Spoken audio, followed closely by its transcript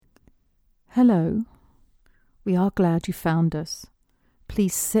Hello. We are glad you found us.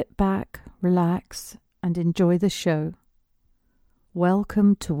 Please sit back, relax, and enjoy the show.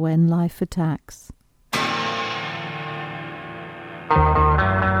 Welcome to When Life Attacks.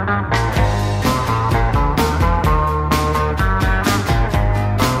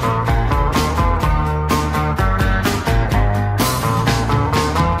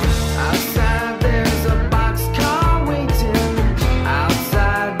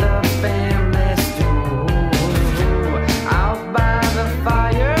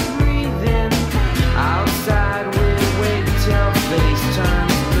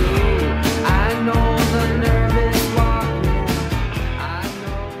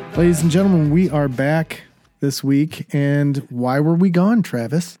 Ladies and gentlemen, we are back this week, and why were we gone,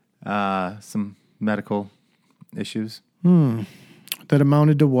 Travis? Some medical issues. That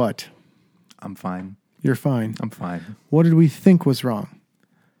amounted to what? I'm fine. You're fine. I'm fine. What did we think was wrong?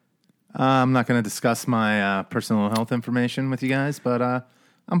 I'm not going to discuss my personal health information with you guys, but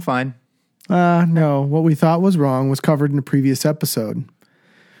I'm fine. No, what we thought was wrong was covered in a previous episode.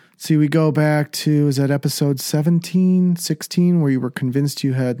 See, we go back to, is that episode 17, 16, where you were convinced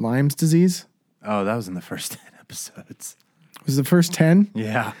you had Lyme's disease? Oh, that was in the first 10 episodes. Was it the first 10?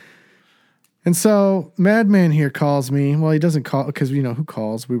 Yeah. And so Madman here calls me. Well, he doesn't call because you know who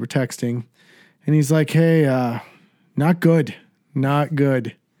calls. We were texting. And he's like, hey, not good. Not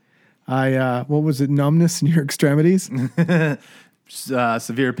good. What was it? Numbness in your extremities?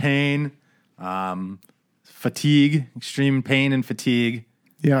 Severe pain, fatigue, extreme pain and fatigue.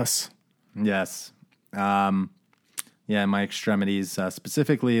 Yes. Yes. Yeah, my extremities,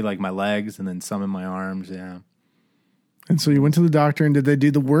 specifically like my legs and then some in my arms. Yeah. And so you went to the doctor, and did they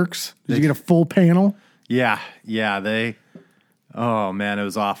do the works? Did you get a full panel? Yeah. Oh man, it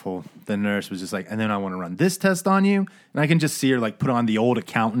was awful. The nurse was just like, and then I want to run this test on you. And I can just see her like put on the old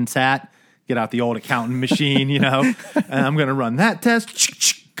accountant's hat, get out the old accountant machine, and I'm going to run that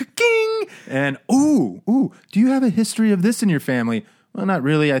test. And ooh, do you have a history of this in your family? Well, not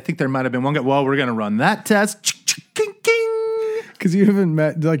really. I think there might have been one guy. Well, we're going to run that test. Because you haven't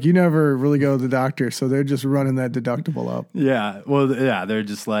met, like, you never really go to the doctor, so they're just running that deductible up. Yeah. Well, yeah, they're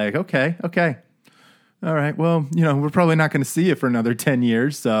just like, okay. All right. Well, we're probably not going to see you for another 10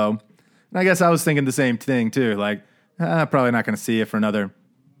 years. So and I guess I was thinking the same thing, too. Like, probably not going to see you for another,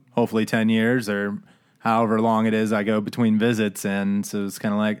 hopefully, 10 years or however long it is I go between visits. And so it's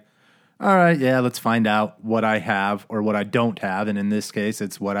kind of like, all right, yeah, let's find out what I have or what I don't have. And in this case,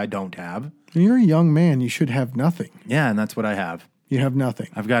 it's what I don't have. You're a young man. You should have nothing. Yeah, and that's what I have. You have nothing.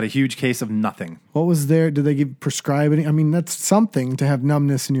 I've got a huge case of nothing. What was there? Did they prescribe any? I mean, that's something to have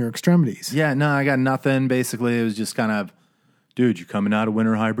numbness in your extremities. Yeah, no, I got nothing. Basically, it was just kind of, dude, you're coming out of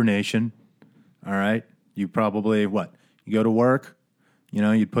winter hibernation. All right. You probably, you go to work,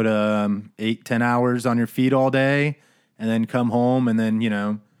 you'd put 8-10 hours on your feet all day and then come home and then,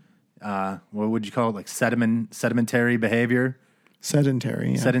 what would you call it? Like sedimentary behavior?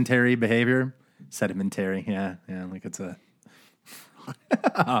 Sedentary, yeah. Sedentary behavior? Sedimentary, yeah, like it's a...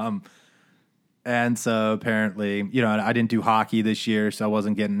 and so apparently, I didn't do hockey this year, so I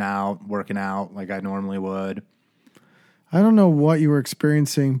wasn't working out like I normally would. I don't know what you were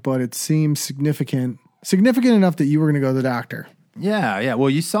experiencing, but it seemed significant enough that you were going to go to the doctor. Yeah.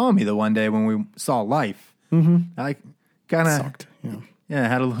 Well, you saw me the one day when we saw Life. Mm-hmm. I kind of sucked. Yeah, I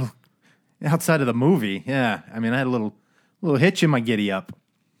had a little outside of the movie. Yeah, I mean, I had a little hitch in my giddy up.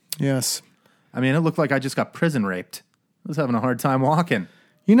 Yes. I mean, it looked like I just got prison raped. I was having a hard time walking.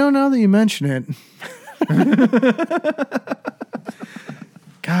 Now that you mention it,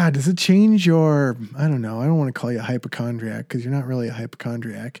 God, does it change your, I don't know, I don't want to call you a hypochondriac because you're not really a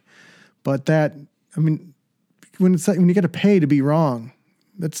hypochondriac, but when you got to pay to be wrong,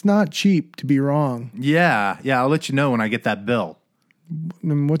 it's not cheap to be wrong. Yeah, I'll let you know when I get that bill.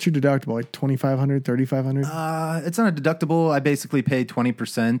 And what's your deductible, like $2,500, $3,500? It's not a deductible. I basically pay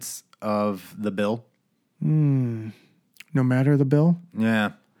 20% of the bill. No matter the bill?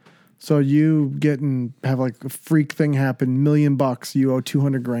 Yeah. So you have like a freak thing happen, $1 million, you owe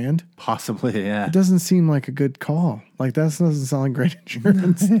 $200,000? Possibly, yeah. It doesn't seem like a good call. Like that doesn't sound like great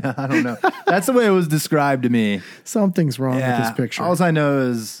insurance. Yeah, I don't know. That's the way it was described to me. Something's wrong with this picture. All I know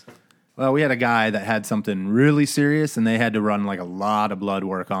is, well, we had a guy that had something really serious, and they had to run like a lot of blood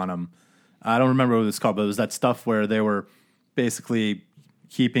work on him. I don't remember what it was called, but it was that stuff where they were basically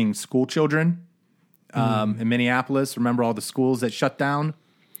keeping school children in Minneapolis. Remember all the schools that shut down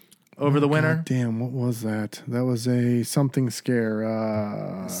over the winter? God damn, what was that? That was a something scare.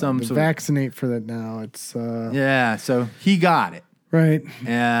 Vaccinate for that now. It's yeah, so he got it. Right.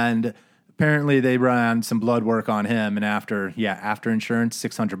 And apparently they ran some blood work on him, and after insurance,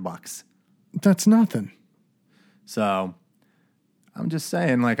 $600. That's nothing. So I'm just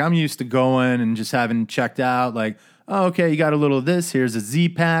saying, like, I'm used to going and just having checked out, like, oh, okay, you got a little of this. Here's a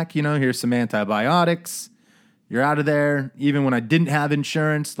Z-Pack, here's some antibiotics. You're out of there. Even when I didn't have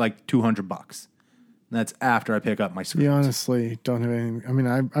insurance, like $200. That's after I pick up my script. You honestly don't have anything. I mean,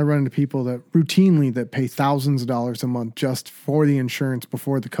 I run into people that routinely that pay thousands of dollars a month just for the insurance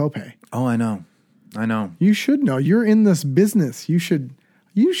before the copay. Oh, I know. You should know. You're in this business. You should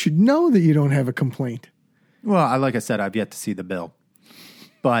know that you don't have a complaint. Well, like I said, I've yet to see the bill.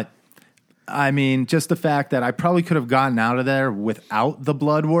 But, I mean, just the fact that I probably could have gotten out of there without the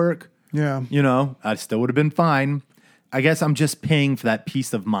blood work. Yeah. I still would have been fine. I guess I'm just paying for that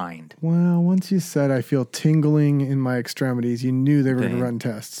peace of mind. Well, once you said I feel tingling in my extremities, you knew they were going to run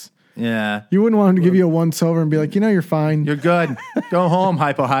tests. Yeah. You wouldn't want them to give you a once over and be like, you're fine. You're good. Go home,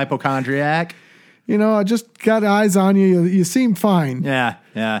 hypochondriac. I just got eyes on you. You seem fine.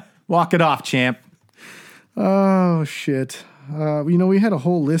 Yeah. Walk it off, champ. Oh, shit. We had a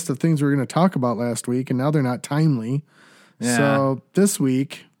whole list of things we were going to talk about last week, and now they're not timely. Yeah. So this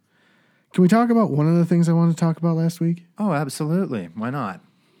week, can we talk about one of the things I wanted to talk about last week? Oh, absolutely. Why not?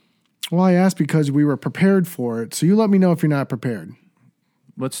 Well, I asked because we were prepared for it. So you let me know if you're not prepared.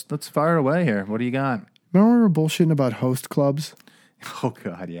 Let's fire away here. What do you got? Remember we were bullshitting about host clubs? Oh,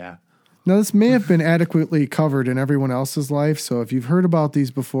 God, yeah. Now, this may have been adequately covered in everyone else's life, so if you've heard about these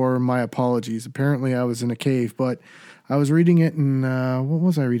before, my apologies. Apparently, I was in a cave, but I was reading it in, what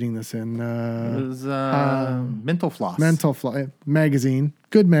was I reading this in? It was Mental Floss. Mental Floss magazine,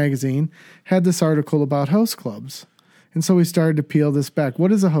 good magazine, had this article about host clubs. And so we started to peel this back.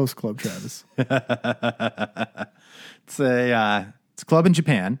 What is a host club, Travis? It's a club in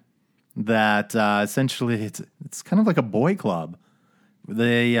Japan that essentially it's kind of like a boy club.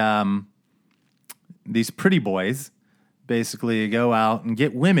 They these pretty boys basically go out and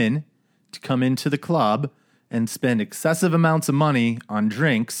get women to come into the club and spend excessive amounts of money on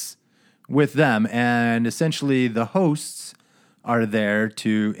drinks with them, and essentially the hosts are there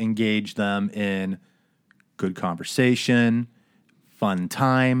to engage them in good conversation, fun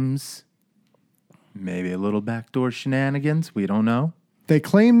times, maybe a little backdoor shenanigans. We don't know. They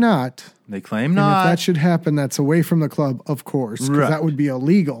claim not. They claim And not. if that should happen, that's away from the club, of course, because that would be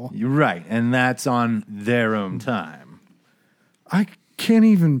illegal. You're right, and that's on their own time. I can't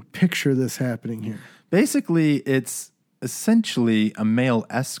even picture this happening here. Basically, it's essentially a male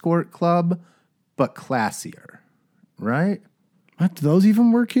escort club, but classier, right? What, do those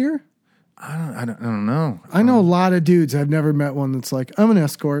even work here? I don't know. I know a lot of dudes. I've never met one that's like, I'm an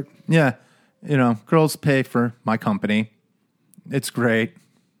escort. Yeah, girls pay for my company. It's great.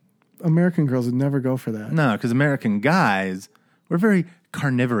 American girls would never go for that. No, because American guys, we're very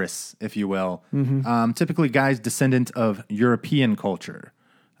carnivorous, if you will. Mm-hmm. Typically, guys descendant of European culture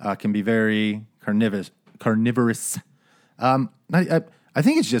can be very carnivorous. I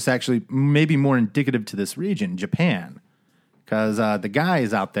think it's just actually maybe more indicative to this region, Japan, because the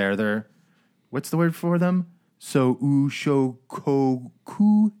guys out there, they're, what's the word for them? So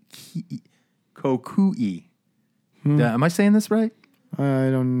kokui. Am I saying this right?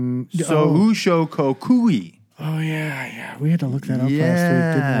 I don't. Usho kokui. Oh yeah. We had to look that up last week,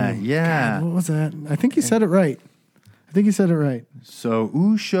 didn't we? Yeah. God, what was that? I think he said it right. So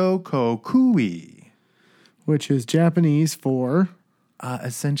usho kokui, which is Japanese for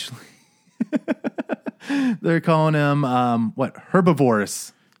essentially. They're calling them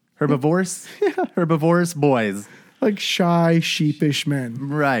herbivores. Herbivorous? Yeah. Herbivorous boys. Like shy, sheepish men.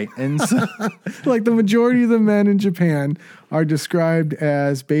 Right. And so like the majority of the men in Japan are described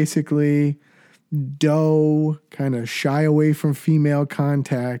as basically doe, kind of shy away from female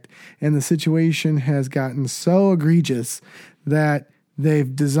contact. And the situation has gotten so egregious that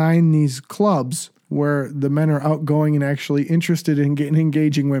they've designed these clubs where the men are outgoing and actually interested in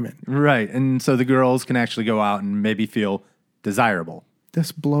engaging women. Right. And so the girls can actually go out and maybe feel desirable.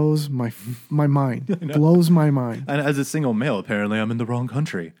 This blows my mind. Blows my mind. And as a single male, apparently, I'm in the wrong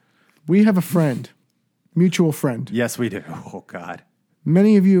country. We have a friend, mutual friend. Yes, we do. Oh, God.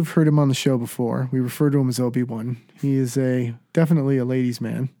 Many of you have heard him on the show before. We refer to him as Obi-Wan. He is definitely a ladies'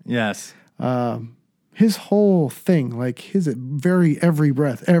 man. Yes. His whole thing, like his every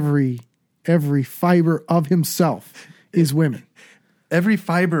breath, every fiber of himself is women. Every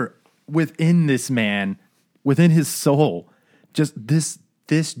fiber Within this man, within his soul, just this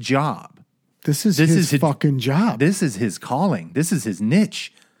job. This is his fucking job. This is his calling. This is his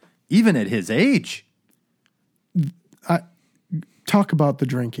niche, even at his age. Talk about the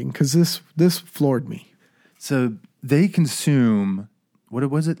drinking, because this floored me. So they consume, what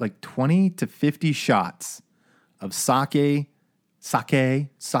was it, like 20 to 50 shots of sake Sake.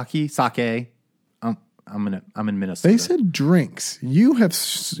 I'm in Minnesota. They said drinks.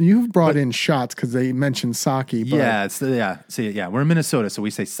 You've brought in shots because they mentioned sake. But Yeah, we're in Minnesota, so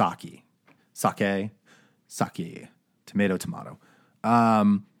we say sake. Tomato.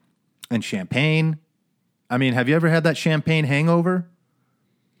 And champagne. I mean, have you ever had that champagne hangover?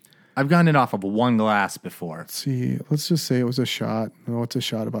 I've gotten it off of one glass before. Let's just say it was a shot. What's a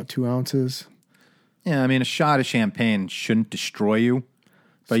shot? About 2 ounces? Yeah, I mean, a shot of champagne shouldn't destroy you,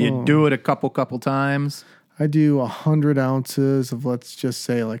 but you do it a couple times. I do 100 ounces of, let's just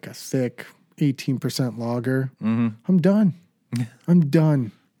say, like a thick 18% lager. Mm-hmm. I'm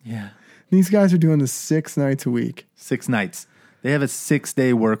done. Yeah. These guys are doing this 6 nights a week. 6 nights. They have a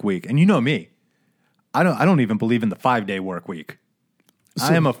 6-day work week. And you know me. I don't even believe in the 5-day work week.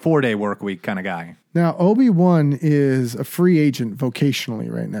 I am a 4-day work week kind of guy. Now, Obi-Wan is a free agent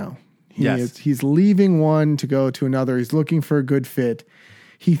vocationally right now. He's leaving one to go to another. He's looking for a good fit.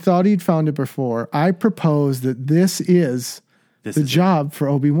 He thought he'd found it before. I propose that this is the job for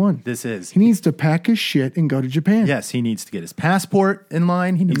Obi-Wan. This is. He needs to pack his shit and go to Japan. Yes, he needs to get his passport in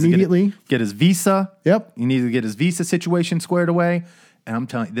line. He needs immediately to get his visa. Yep. He needs to get his visa situation squared away. And I'm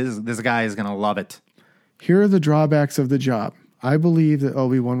telling you, this guy is going to love it. Here are the drawbacks of the job. I believe that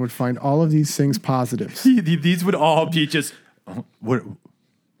Obi-Wan would find all of these things positives. These would all be just...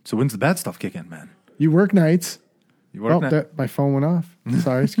 So when's the bad stuff kick in, man? You work nights. My my phone went off.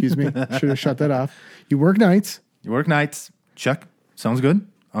 Sorry, excuse me. Should have shut that off. You work nights. Check. Sounds good.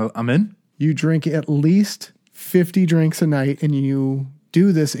 I'm in. You drink at least 50 drinks a night, and you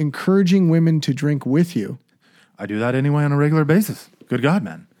do this encouraging women to drink with you. I do that anyway on a regular basis. Good God,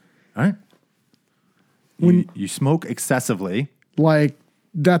 man. All right. You smoke excessively. Like,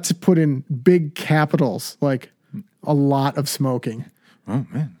 that's put in big capitals. Like, a lot of smoking. Oh,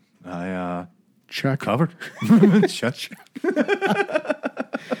 man. I check. Covered. Check.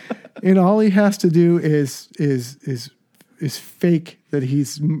 And all he has to do is fake that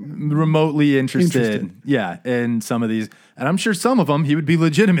he's remotely interested. Yeah, in some of these. And I'm sure some of them he would be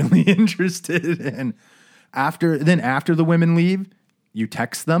legitimately interested in. After the women leave, you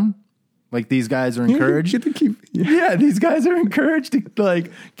text them. Like, these guys are encouraged. These guys are encouraged to,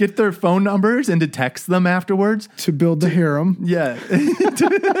 like, get their phone numbers and to text them afterwards. To build the harem. Yeah.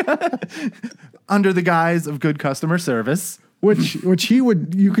 Under the guise of good customer service. Which he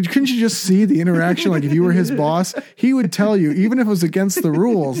would, couldn't you just see the interaction? Like, if you were his boss, he would tell you, even if it was against the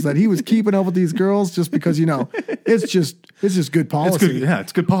rules, that he was keeping up with these girls just because, it's just good policy.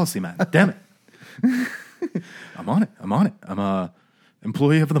 It's good policy, man. Damn it. I'm on it. I'm a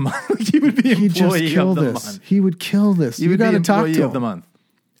employee of the month. He would be employee of the month. He would kill this. You got to talk to him. Employee of the month.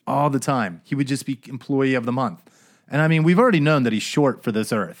 All the time. He would just be employee of the month. And I mean, we've already known that he's short for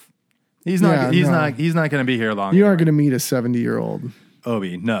this earth. He's not going to be here long. You aren't going to meet a 70-year-old.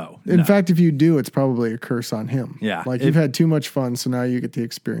 Obi, no. In fact, if you do, it's probably a curse on him. Yeah. Like, you've had too much fun, so now you get to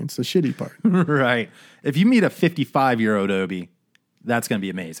experience the shitty part. Right. If you meet a 55-year-old Obi, that's going to be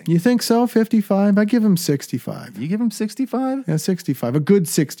amazing. You think so? 55? I give him 65. You give him 65? Yeah, 65. A good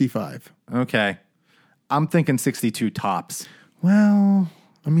 65. Okay. I'm thinking 62 tops. Well,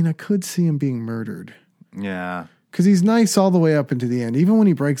 I mean, I could see him being murdered. Yeah. Because he's nice all the way up into the end. Even when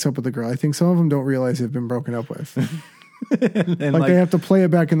he breaks up with the girl, I think some of them don't realize they've been broken up with. and like, they have to play it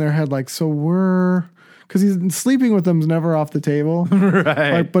back in their head like, so we're... Because he's sleeping with them's never off the table.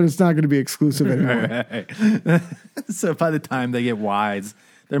 Right. Like, but it's not going to be exclusive anymore. Right. So by the time they get wise,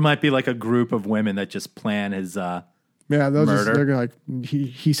 there might be like a group of women that just plan his murder. They're like,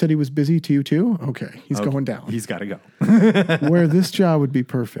 he said he was busy to you too? Okay, he's going down. He's got to go. Where this job would be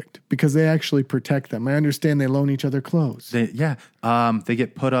perfect because they actually protect them. I understand they loan each other clothes. They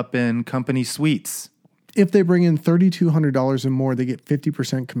get put up in company suites. If they bring in $3,200 and more, they get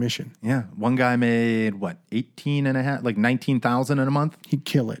 50% commission. Yeah. One guy made, what, 18 and a half, like 19,000 in a month? He'd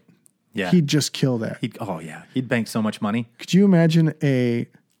kill it. Yeah. He'd just kill that. He'd bank so much money. Could you imagine a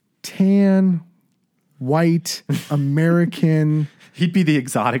tan, white, American... He'd be the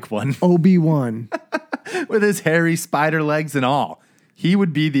exotic one. Obi-Wan. With his hairy spider legs and all. He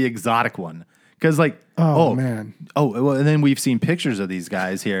would be the exotic one. Because like... Oh, man. Oh, well, and then we've seen pictures of these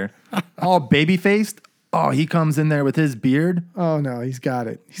guys here. All baby-faced. Oh, he comes in there with his beard. Oh, no, he's got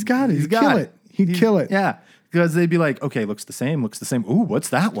it. He'd kill it. He'd kill it. Yeah, because they'd be like, okay, looks the same. Ooh, what's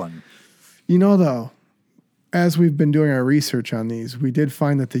that one? You know, though, as we've been doing our research on these, we did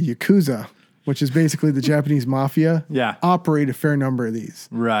find that the Yakuza which is basically the Japanese mafia, Yeah. operate a fair number of these.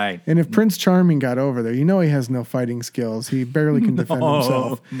 Right. And if Prince Charming got over there, he has no fighting skills. He barely can defend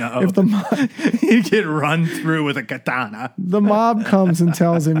himself. No. If the He'd get run through with a katana. the mob comes and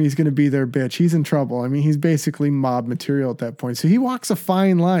tells him he's going to be their bitch, he's in trouble. I mean, he's basically mob material at that point. So he walks a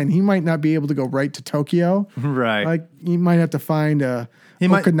fine line. He might not be able to go right to Tokyo. Right. Like, he might have to find a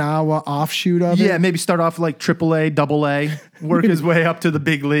might- Okinawa offshoot of it. Yeah, maybe start off like AAA, AA, work his way up to the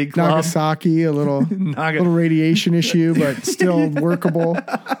big league club. Nagasaki, a little radiation issue, but still workable.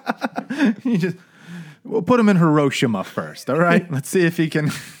 We'll put him in Hiroshima first, all right? Let's see if he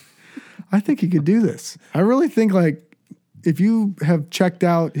can. I think he could do this. I really think, like, if you have checked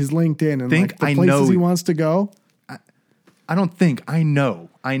out his LinkedIn and like the places he wants to go. I don't think. I know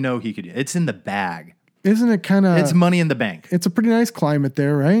he could. It's in the bag. Isn't it kind of... It's money in the bank. It's a pretty nice climate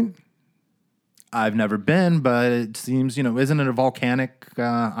there, right? I've never been, but it seems, isn't it a volcanic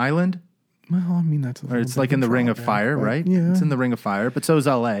island? Well, I mean, that's... Or it's like in the Ring of Fire, right? Yeah. It's in the Ring of Fire, but so is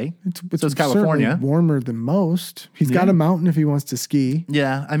LA. It's so is California. certainly warmer than most. He's got a mountain if he wants to ski.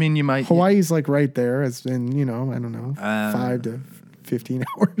 Yeah, I mean, you might... Hawaii's like right there, as in, I don't know, 5 to 15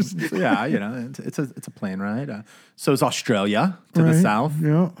 hours. Yeah, it's a plane ride. So is Australia to the south.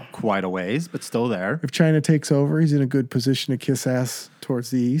 Yeah. Quite a ways, but still there. If China takes over, he's in a good position to kiss ass towards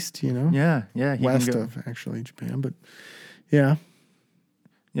the east, Yeah. He west can go, of, actually, Japan. But, yeah.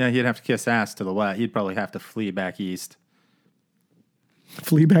 Yeah, he'd have to kiss ass to the west. He'd probably have to flee back east.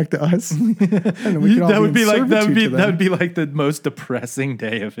 Flee back to us? That would be like the most depressing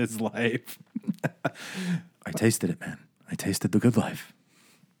day of his life. I tasted it, man. I tasted the good life.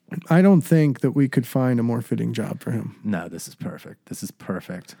 I don't think that we could find a more fitting job for him. No, this is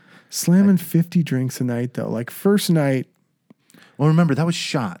perfect. Slamming 50 drinks a night, though. Like, first night. Well, remember, that was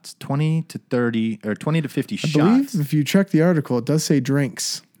shots. 20 to 30 or 20 to 50 shots. I believe if you check the article, it does say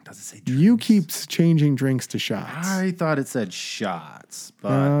drinks. Does it say drinks? You keep changing drinks to shots. I thought it said shots,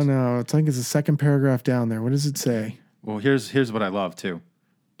 but... No. It's like it's the second paragraph down there. What does it say? Well, here's what I love, too.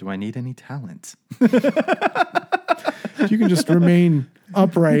 Do I need any talent? You can just remain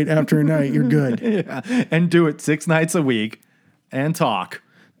upright after a night. You're good. Yeah, and do it 6 nights a week and talk.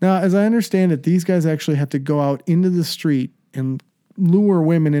 Now, as I understand it, these guys actually have to go out into the street and lure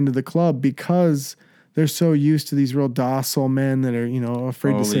women into the club because they're so used to these real docile men that are,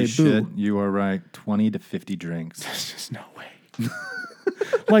 afraid to say Holy shit, boo. you are right. 20 to 50 drinks. There's just no way.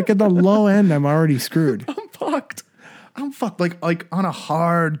 Like at the low end, I'm already screwed. I'm fucked. Like on a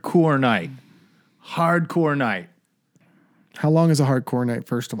hardcore night. How long is a hardcore night,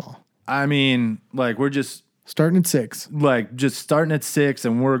 first of all? I mean, like we're just starting at 6. Like just starting at 6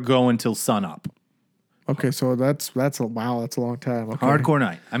 and we're going till sun up. Okay, so that's a long time. Okay. Hardcore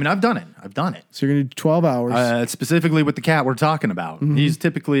night. I mean, I've done it. So you're gonna do 12 hours. Specifically with the cat we're talking about. Mm-hmm. He's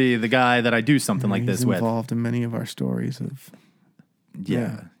typically the guy that I do something like this with. He's involved in many of our stories of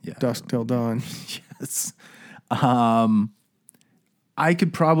dusk till dawn. Yes. I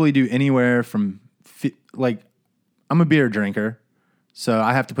could probably do anywhere from I'm a beer drinker, so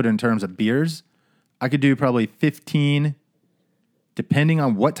I have to put it in terms of beers. I could do probably 15, depending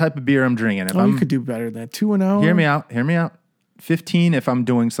on what type of beer I'm drinking. You could do better than that. 2 an hour. Hear me out. 15 if I'm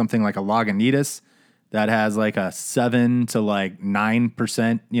doing something like a Lagunitas that has like a 7 to like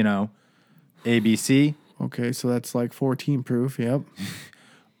 9%, ABC. Okay, so that's like 14 proof. Yep.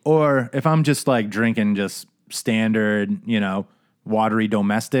 Or if I'm just like drinking just standard, watery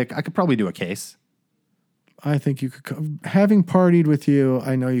domestic, I could probably do a case. I think you could, having partied with you,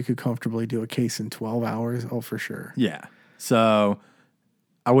 I know you could comfortably do a case in 12 hours. Oh, for sure. Yeah. So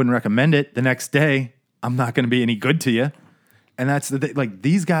I wouldn't recommend it. The next day, I'm not going to be any good to you. And that's the thing. Like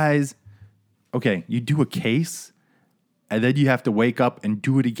these guys, okay, you do a case and then you have to wake up and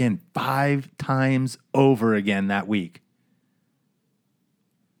do it again 5 times over again that week.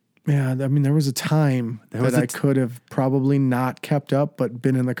 Yeah, I mean, there was a time that I could have probably not kept up, but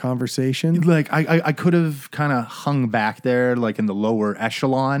been in the conversation. Like, I could have kind of hung back there, like in the lower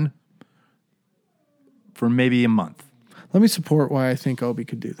echelon for maybe a month. Let me support why I think Obi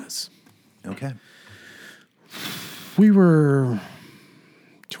could do this. Okay. We were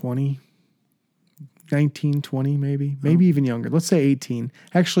 20, 19, 20 maybe even younger. Let's say 18.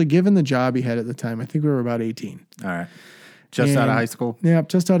 Actually, given the job he had at the time, I think we were about 18. All right. Just out of high school? Yeah,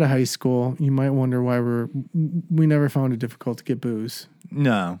 just out of high school. You might wonder why we never found it difficult to get booze.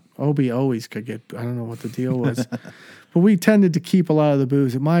 No. Obi always could get, I don't know what the deal was. But we tended to keep a lot of the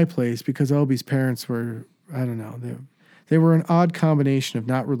booze at my place because Obi's parents were, I don't know, they were an odd combination of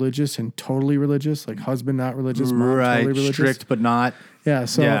not religious and totally religious, like husband not religious, mom totally religious. Strict but not. Yeah,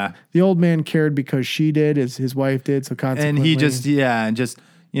 so the old man cared because she did, as his wife did, so consequently. And he just,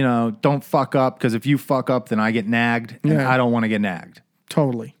 don't fuck up, because if you fuck up, then I get nagged, and Yeah. I don't want to get nagged.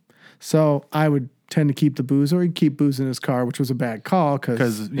 Totally. So I would tend to keep the booze, or he'd keep booze in his car, which was a bad call.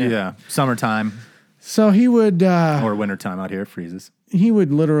 Because, summertime So he would... or wintertime out here, it freezes. he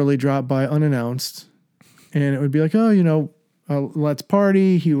would literally drop by unannounced, and it would be like, oh, let's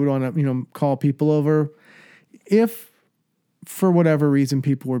party. He would want to, call people over. If, for whatever reason,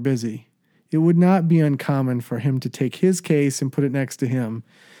 people were busy, it would not be uncommon for him to take his case and put it next to him,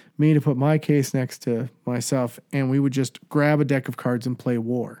 me to put my case next to myself, and we would just grab a deck of cards and play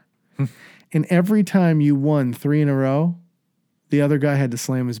war. And every time you won 3 in a row, the other guy had to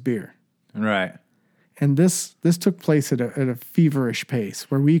slam his beer. Right. And this took place at a feverish pace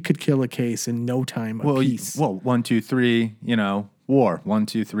where we could kill a case in no time apiece. Well, 1, 2, 3, war. 1,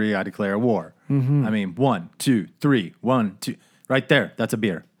 2, 3, I declare war. Mm-hmm. I mean, 1, 2, 3, 1, 2. Right there. That's a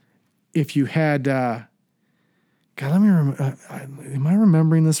beer. If you had, God, let me remember. Am I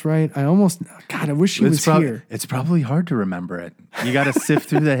remembering this right? I wish he was here. It's probably hard to remember it. You got to sift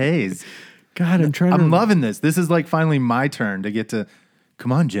through the haze. God, I'm loving this. This is like finally my turn to get to.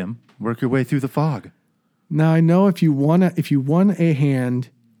 Come on, Jim. Work your way through the fog. Now I know if you won a hand,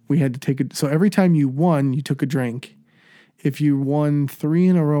 we had to take it. So every time you won, you took a drink. If you won 3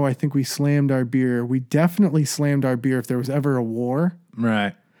 in a row, I think we slammed our beer. We definitely slammed our beer if there was ever a war.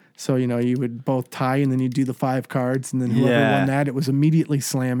 Right. So, you would both tie, and then you'd do the 5 cards, and then whoever won that, it was immediately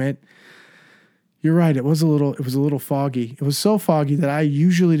slam it. You're right. It was a little foggy. It was so foggy that I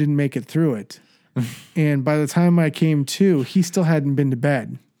usually didn't make it through it. And by the time I came to, he still hadn't been to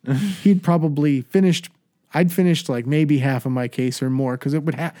bed. He'd probably finished. I'd finished like maybe half of my case or more, because it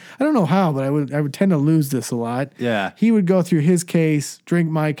would I don't know how, but I would tend to lose this a lot. Yeah. He would go through his case, drink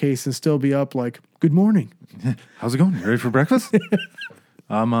my case, and still be up like, good morning. How's it going? You ready for breakfast?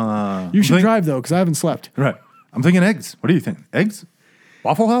 You should drive, though, because I haven't slept. Right. I'm thinking eggs. What do you think? Eggs?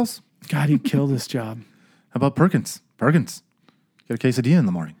 Waffle House? God, he'd kill this job. How about Perkins? Get a quesadilla in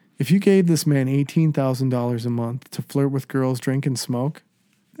the morning. If you gave this man $18,000 a month to flirt with girls, drink, and smoke,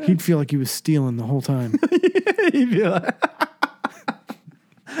 he'd feel like he was stealing the whole time. He'd be like...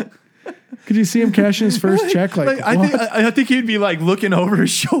 Could you see him cashing his first check? I think he'd be like looking over his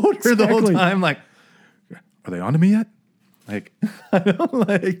shoulder the whole time, like, are they on to me yet? Like, I don't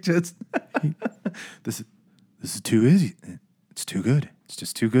like just this is too easy. It's too good. It's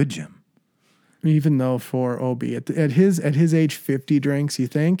just too good, Jim. Even though for Obi at his age 50 drinks, you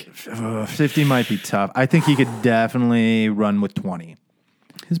think 50 might be tough. I think he could definitely run with 20.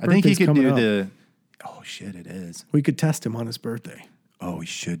 His I think he birthday's could do coming up. Oh shit, it is. We could test him on his birthday. Oh, we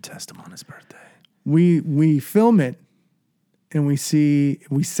should test him on his birthday. We film it, and we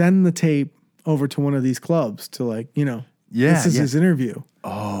send the tape over to one of these clubs to this is his interview.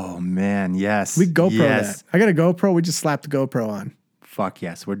 Oh man, yes. We GoPro that. I got a GoPro. We just slapped the GoPro on. Fuck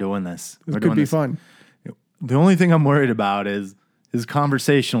yes, we're doing this. This could be fun. The only thing I'm worried about is his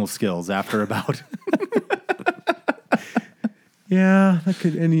conversational skills after about. Yeah, that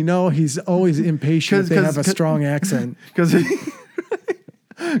could, and he's always impatient if they have a strong accent. Because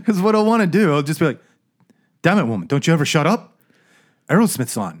what I want to do, I'll just be like, damn it, woman, don't you ever shut up?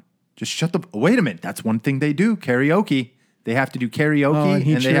 Aerosmith's on. Just shut the... Wait a minute. That's one thing they do. Karaoke. They have to do karaoke. Oh, and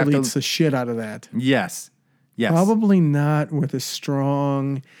he they have cheerleads the shit out of that. Yes. Probably not with a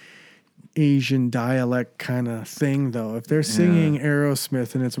strong Asian dialect kind of thing, though. If they're singing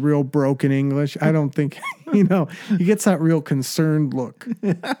Aerosmith and it's real broken English, I don't think, he gets that real concerned look.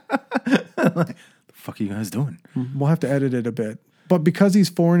 Like, the fuck are you guys doing? We'll have to edit it a bit. But because he's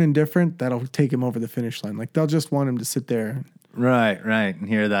foreign and different, that'll take him over the finish line. Like, they'll just want him to sit there. Right. And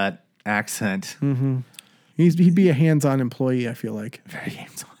hear that accent. Mm-hmm. He'd be a hands-on employee, I feel like. Very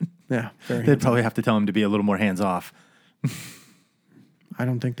hands-on. Yeah, very They'd hands-on. probably have to tell him to be a little more hands-off. I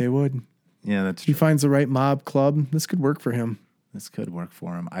don't think they would. Yeah, that's If he true. finds the right mob club, this could work for him. This could work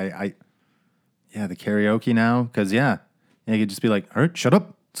for him. The karaoke now, because, you could just be like, all right, shut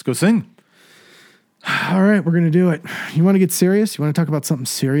up. Let's go sing. All right, we're going to do it. You want to get serious? You want to talk about something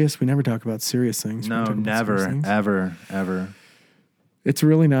serious? We never talk about serious things. No, never, ever. It's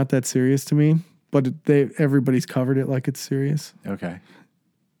really not that serious to me, but everybody's covered it like it's serious. Okay.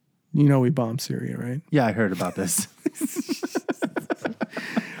 We bombed Syria, right? Yeah, I heard about this.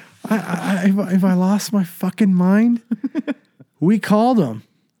 If I lost my fucking mind, we called them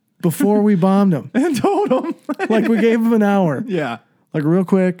before we bombed them. And told him. Like, we gave them an hour. Yeah. Like, real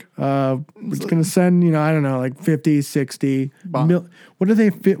quick, we're just going to send, I don't know, like 50, 60. What do they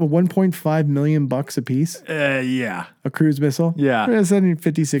fit? $1.5 million bucks a piece? Yeah. A cruise missile? Yeah. We're going to send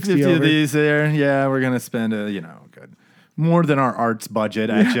 50, 60 50 over. of these there. Yeah, we're going to spend good. more than our arts budget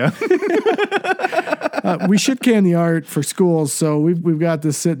at you. We shit can the art for schools, so we've got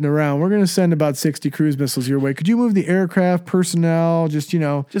this sitting around. We're going to send about 60 cruise missiles your way. Could you move the aircraft, personnel, just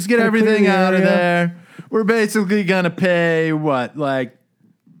get everything out of there. We're basically going to pay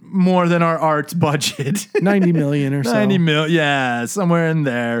more than our arts budget. 90 million or so. 90 mil, yeah, somewhere in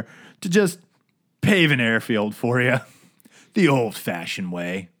there to just pave an airfield for you. The old-fashioned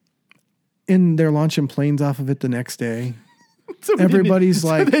way. And they're launching planes off of it the next day. So Everybody's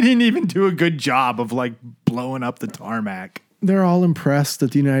they didn't even do a good job of blowing up the tarmac. They're all impressed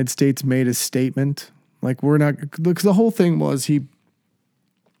that the United States made a statement. We're not, because the whole thing was he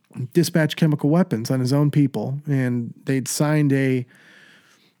dispatched chemical weapons on his own people, and they'd signed a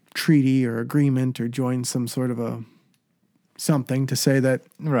treaty or agreement or joined some sort of something to say that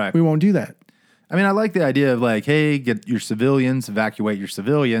we won't do that. I mean, I like the idea of hey, get your civilians, evacuate your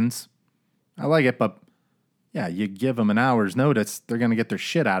civilians. I like it, but yeah, you give them an hour's notice, they're going to get their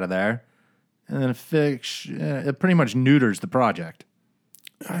shit out of there, and then it pretty much neuters the project.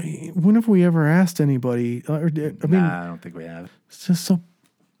 When have we ever asked anybody? I don't think we have. It's just so.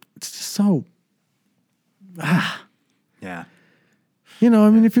 Yeah.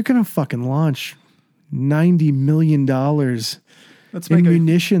 If you're going to fucking launch $90 million in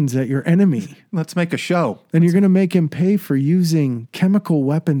munitions at your enemy. Let's make a show. And you're going to make him pay for using chemical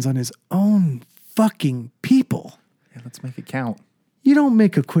weapons on his own fucking people. Yeah, let's make it count. You don't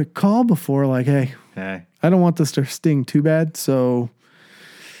make a quick call before hey, I don't want this to sting too bad, so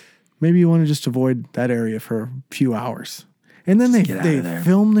maybe you want to just avoid that area for a few hours. And then they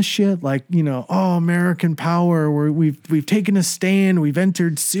film the shit American power, we've taken a stand, we've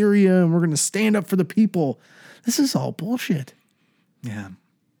entered Syria, and we're going to stand up for the people. This is all bullshit. Yeah,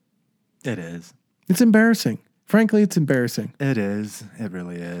 it is. It's embarrassing. Frankly, it's embarrassing. It is. It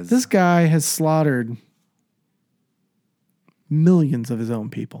really is. This guy has slaughtered millions of his own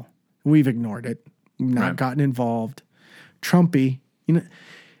people. We've ignored it. We've not gotten involved. Trumpy, I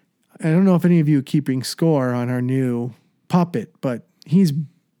don't know if any of you are keeping score on our new puppet, but he's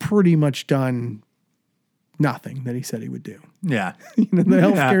pretty much done nothing that he said he would do. Yeah.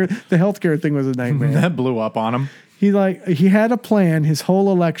 The healthcare thing was a nightmare. That blew up on him. He had a plan his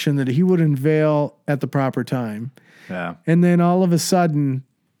whole election that he would unveil at the proper time. Yeah. And then all of a sudden,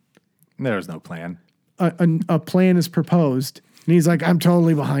 there was no plan. A plan is proposed, and he's like, I'm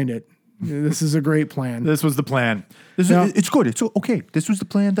totally behind it. This is a great plan. This was the plan. It's good. It's okay. This was the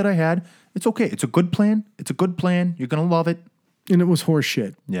plan that I had. It's okay. It's a good plan. It's a good plan. You're going to love it. And it was horse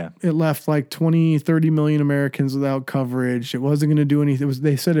shit. Yeah. It left 20, 30 million Americans without coverage. It wasn't going to do anything.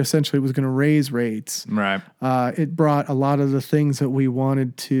 They said essentially it was going to raise rates. Right. It brought a lot of the things that we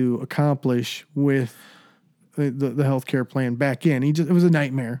wanted to accomplish with the healthcare plan back in. It was a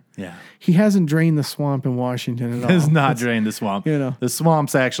nightmare. Yeah. He hasn't drained the swamp in Washington at all. He has not drained the swamp. The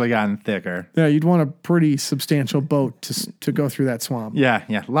swamp's actually gotten thicker. Yeah, you'd want a pretty substantial boat to go through that swamp. Yeah.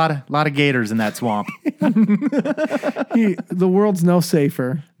 A lot of gators in that swamp. The world's no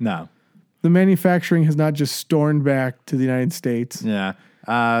safer. No. The manufacturing has not just stormed back to the United States. Yeah.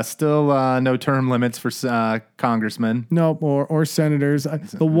 Still no term limits for congressmen. No, or senators.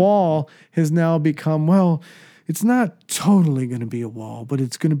 The wall has now become, it's not totally going to be a wall, but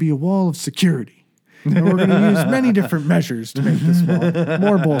it's going to be a wall of security. And we're going to use many different measures to make this wall.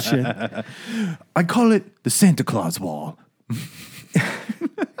 More bullshit. I call it the Santa Claus wall.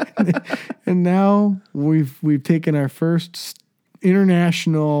 And now we've taken our first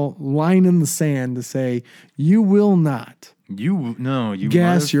international line in the sand to say, you will not you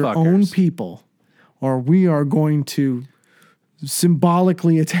gas your own people, or we are going to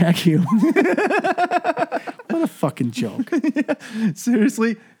symbolically attack you. What a fucking joke. Yeah,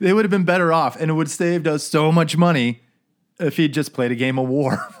 seriously, they would have been better off, and it would have saved us so much money if he'd just played a game of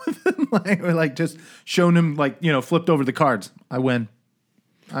war with him, or just shown him, flipped over the cards. I win.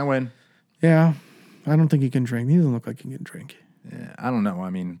 Yeah, I don't think he can drink. He doesn't look like he can drink. Yeah, I don't know. I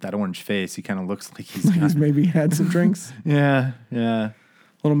mean, that orange face, he kind of looks like he's maybe had some drinks. Yeah.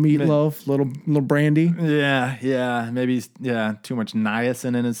 Little meatloaf, little brandy. Yeah. Maybe, too much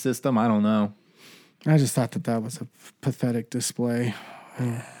niacin in his system. I don't know. I just thought that was a pathetic display.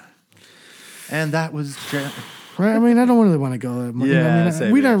 And that was... I mean, I don't really want to go there.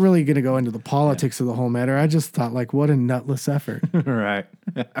 Yeah, we're not really going to go into the politics of the whole matter. I just thought, what a nutless effort. Right.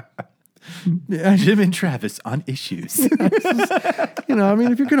 Jim and Travis on issues. If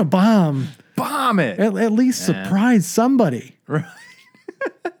you're going to bomb it. At least surprise somebody. Right.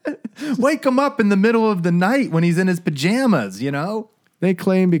 Wake him up in the middle of the night when he's in his pajamas, They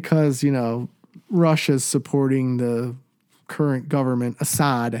claim because, Russia's supporting the current government,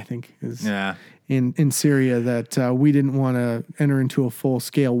 Assad, I think is. Yeah. in Syria that we didn't want to enter into a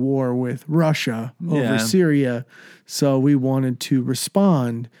full-scale war with Russia over Syria, so we wanted to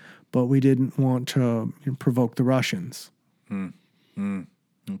respond, but we didn't want to provoke the Russians.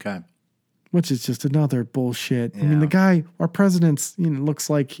 Okay. Which is just another bullshit. I mean, the guy, our president's, looks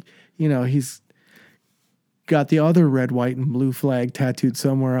like, he's got the other red, white, and blue flag tattooed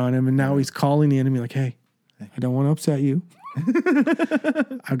somewhere on him, and now he's calling the enemy like, hey, I don't want to upset you.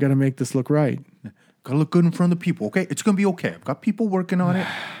 I've got to make this look right. Gotta look good in front of the people, okay? It's gonna be okay. I've got people working on it.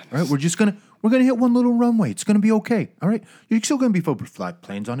 All right, we're gonna hit one little runway. It's gonna be okay. All right, you're still gonna be able to fly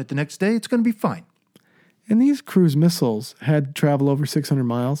planes on it the next day. It's gonna be fine. And these cruise missiles had to travel over 600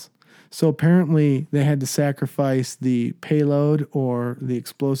 miles. So apparently they had to sacrifice the payload or the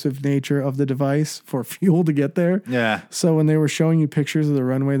explosive nature of the device for fuel to get there. Yeah. So when they were showing you pictures of the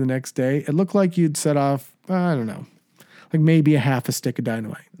runway the next day, it looked like you'd set off, I don't know, like maybe a half a stick of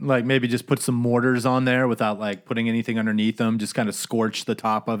dynamite. Like maybe just put some mortars on there without like putting anything underneath them, just kind of scorch the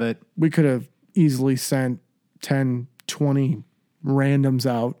top of it. We could have easily sent 10, 20 randoms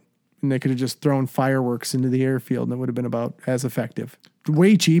out, and they could have just thrown fireworks into the airfield, and it would have been about as effective.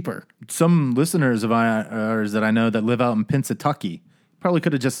 Way cheaper. Some listeners of ours that I know that live out in Pennsatucky probably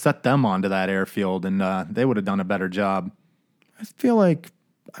could have just set them onto that airfield, and they would have done a better job. I feel like,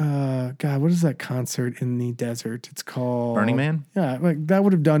 God, what is that concert in the desert? It's called Burning Man? Yeah, like that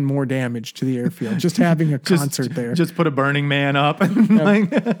would have done more damage to the airfield, just having a concert there. Just put a Burning Man up. And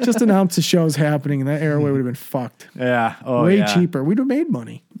just announce the show's happening, and that airway would have been fucked. Yeah. Oh, Way cheaper. We'd have made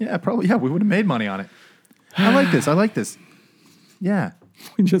money. Yeah, probably. Yeah, we would have made money on it. I like this. Yeah.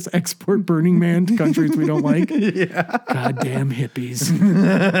 We just export Burning Man to countries we don't like. Yeah. Goddamn hippies.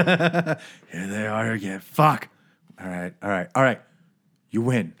 Here they are again. Fuck. All right. You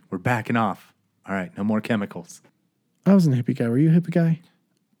win. We're backing off. All right. No more chemicals. I wasn't a hippie guy. Were you a hippie guy?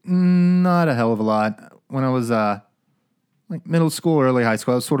 Not a hell of a lot. When I was like middle school, early high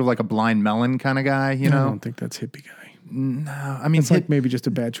school, I was sort of like a blind melon kind of guy, you know? I don't think that's hippie guy. No, I mean, it's like maybe just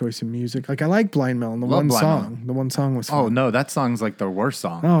a bad choice in music. Like I like Blind Melon, the one song was fun. Oh no, that song's like their worst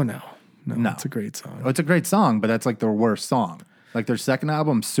song. Oh no, it's a great song. Oh, it's a great song, but that's like their worst song. Like their second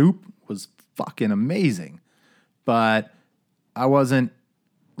album, Soup, was fucking amazing, but I wasn't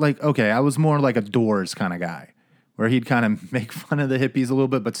like, okay, I was more like a Doors kind of guy, where he'd kind of make fun of the hippies a little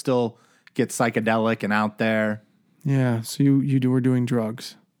bit, but still get psychedelic and out there. Yeah, so you were doing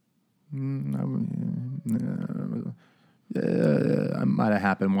drugs. It might have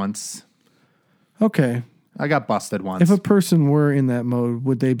happened once. Okay. I got busted once. If a person were in that mode,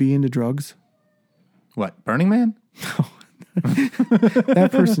 would they be into drugs? What, Burning Man? No.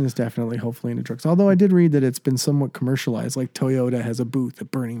 That person is definitely, hopefully, into drugs. Although I did read that it's been somewhat commercialized, like Toyota has a booth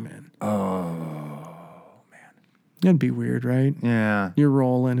at Burning Man. Oh, man. That'd be weird, right? Yeah. You're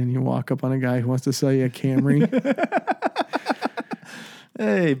rolling and you walk up on a guy who wants to sell you a Camry.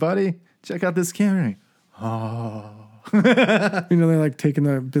 Hey, buddy, check out this Camry. Oh. They're like taking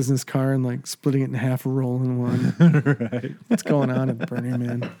the business car and like splitting it in half, rolling one. Right. What's going on at Burning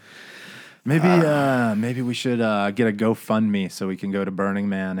Man? Maybe we should get a GoFundMe so we can go to Burning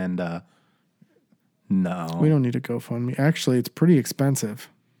Man and no. We don't need a GoFundMe. Actually, it's pretty expensive.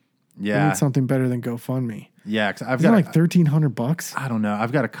 Yeah. We need something better than GoFundMe. Yeah, cause I've got like $1,300. I don't know.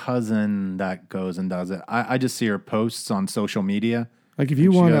 I've got a cousin that goes and does it. I just see her posts on social media. Like if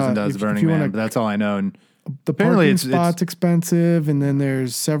you want to, does Burning Man, but that's all I know. And the parking spot's expensive, and then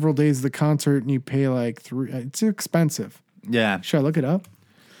there's several days of the concert, and you pay like it's expensive. Yeah. Should I look it up?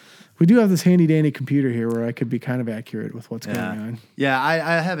 We do have this handy dandy computer here where I could be kind of accurate with what's going on. Yeah,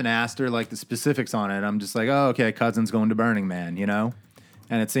 I haven't asked her like the specifics on it. I'm just like, oh, okay, cousin's going to Burning Man, you know?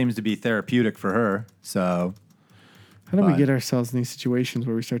 And it seems to be therapeutic for her. So how do we get ourselves in these situations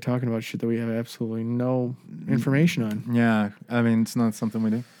where we start talking about shit that we have absolutely no information on? Yeah, I mean, it's not something we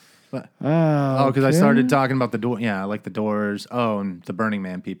do. But, because I started talking about the door. Yeah, like the Doors. Oh, and the Burning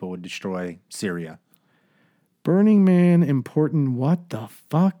Man people would destroy Syria. Burning Man important. What the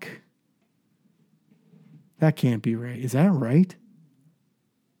fuck? That can't be right. Is that right?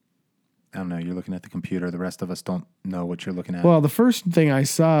 I don't know. You're looking at the computer. The rest of us don't know what you're looking at. Well, the first thing I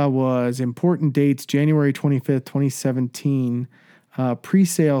saw was important dates, January 25th, 2017.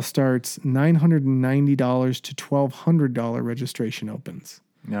 Pre-sale starts $990 to $1,200 registration opens.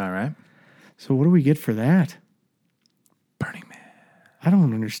 All right. So what do we get for that? Burning Man. I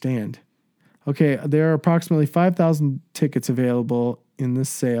don't understand. Okay, there are approximately 5,000 tickets available in this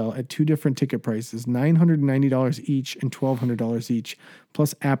sale at two different ticket prices, $990 each and $1,200 each,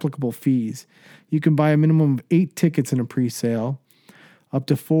 plus applicable fees. You can buy a minimum of 8 tickets in a pre-sale, up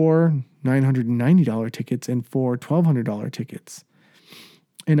to 4 $990 tickets and 4 $1,200 tickets.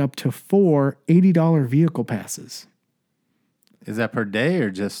 and up to 4 $80 vehicle passes. Is that per day or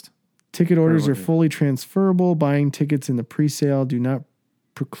just? Ticket orders are fully transferable. Buying tickets in the pre-sale do not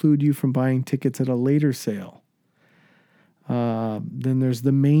preclude you from buying tickets at a later sale. Then there's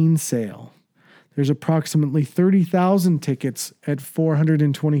the main sale. There's approximately 30,000 tickets at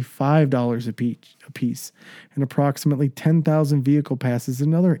 $425 a piece, and approximately 10,000 vehicle passes,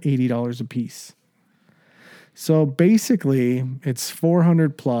 another $80 a piece. So basically, it's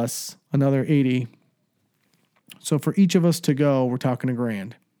 400 plus another 80. So for each of us to go, we're talking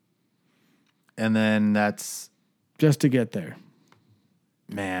 $1,000. And then that's just to get there.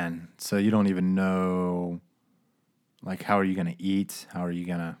 Man, so you don't even know, like, how are you going to eat? How are you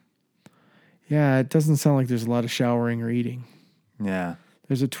going to? Yeah, it doesn't sound like there's a lot of showering or eating. Yeah.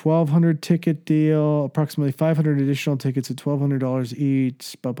 There's a 1,200 ticket deal, approximately 500 additional tickets at $1,200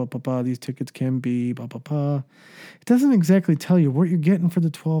 each. These tickets can be It doesn't exactly tell you what you're getting for the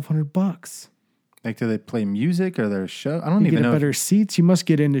 $1,200. Like, do they play music? Are there show? I don't even know. Better seats. You must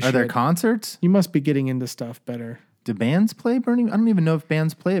get into Are there concerts? You must be getting into stuff better. Do bands play Burning? I don't even know if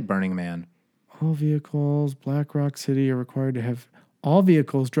bands play at Burning Man. All vehicles, Black Rock City are required to have. All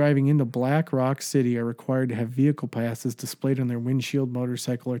vehicles driving into Black Rock City are required to have vehicle passes displayed on their windshield,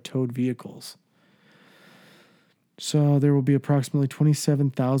 motorcycle, or towed vehicles. So there will be approximately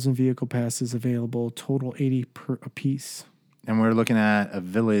 27,000 vehicle passes available, total 80 per a piece. And we're looking at a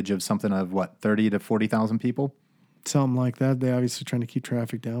village of something of, 30 to 40,000 people? Something like that. They obviously trying to keep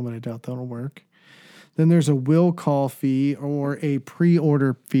traffic down, but I doubt that'll work. Then there's a will call fee or a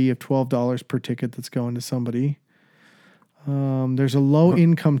pre-order fee of $12 per ticket that's going to somebody. There's a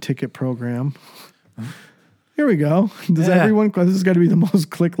low-income ticket program. Here we go. Does everyone? This has got to be the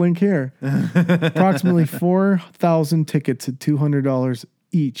most click link here. Approximately 4,000 tickets at $200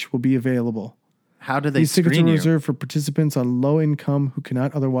 each will be available. How do they These tickets are screen you? reserved for participants on low income who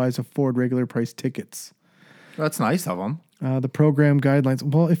cannot otherwise afford regular price tickets. Well, that's nice of them. The program guidelines.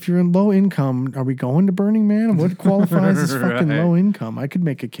 Well, if you're in low income, are we going to Burning Man? What qualifies as fucking low income? I could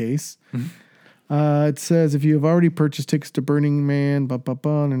make a case. It says if you have already purchased tickets to Burning Man, and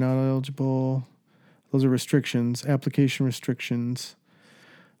are not eligible. Those are restrictions, application restrictions.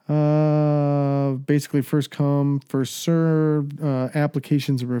 Basically, first come, first served.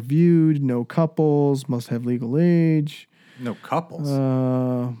 Applications are reviewed. No couples. Must have legal age. No couples.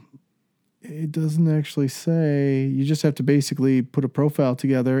 It doesn't actually say. You just have to basically put a profile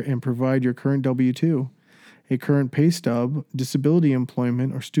together and provide your current W-2, a current pay stub, disability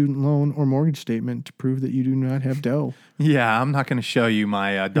employment, or student loan or mortgage statement to prove that you do not have dough. Yeah, I'm not going to show you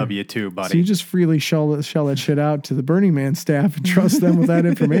my W-2, buddy. So you just freely shell that shit out to the Burning Man staff and trust them with that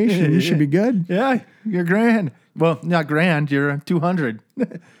information. You should be good. Yeah, you're grand. Well, not grand. You're 200.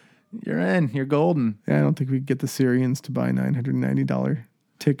 You're in. You're golden. Yeah, I don't think we could get the Syrians to buy $990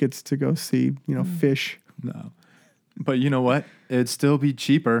 tickets to go see, fish. No. But you know what? It'd still be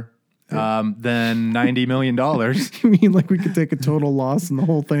cheaper than $90 million. You mean like we could take a total loss in the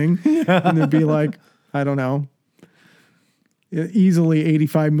whole thing? And it'd be like, I don't know, easily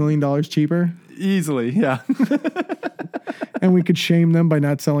 $85 million cheaper? Easily, yeah. And we could shame them by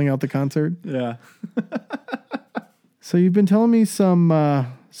not selling out the concert? Yeah. So you've been telling me some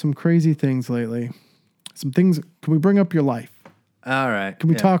crazy things lately. Some things. Can we bring up your life? All right. Can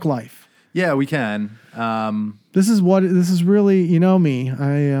we talk life? Yeah, we can. This is really, you know me.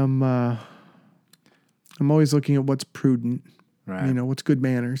 I'm always looking at what's prudent. Right. What's good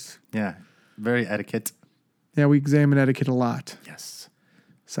manners. Yeah. Very etiquette. Yeah, we examine etiquette a lot. Yes.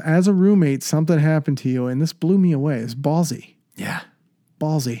 So as a roommate, something happened to you, and this blew me away. It's ballsy. Yeah.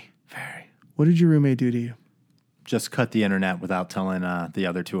 Ballsy. Very. What did your roommate do to you? Just cut the internet without telling the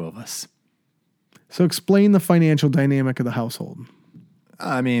other two of us. So explain the financial dynamic of the household.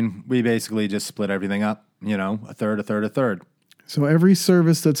 I mean, we basically just split everything up, a third, a third, a third. So every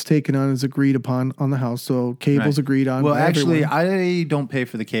service that's taken on is agreed upon on the house. So cable's agreed on. Well, by actually, everyone. I don't pay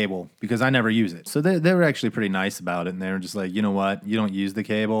for the cable because I never use it. So they were actually pretty nice about it. And they were just like, you know what? You don't use the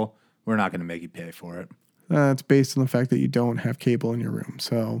cable. We're not going to make you pay for it. It's based on the fact that you don't have cable in your room.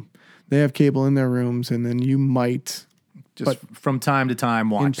 So they have cable in their rooms, and then you might just from time to time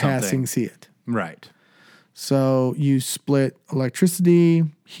watch in something. passing see it. Right. So you split electricity,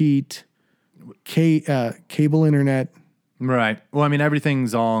 heat, cable internet. Right. Well, I mean,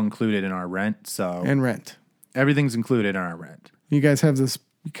 everything's all included in our rent. So And rent. Everything's included in our rent. You guys have this,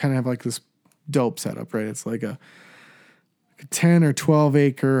 you kind of have like this dope setup, right? It's like a 10 or 12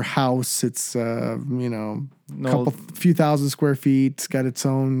 acre house. It's, few thousand square feet. It's got its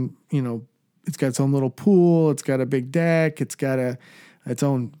own, it's got its own little pool. It's got a big deck. It's got its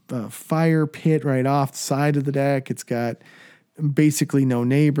own fire pit right off the side of the deck. It's got basically no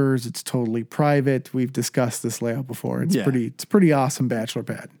neighbors. It's totally private. We've discussed this layout before. It's pretty awesome bachelor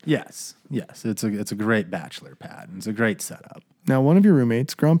pad. Yes. It's a great bachelor pad. It's a great setup. Now, one of your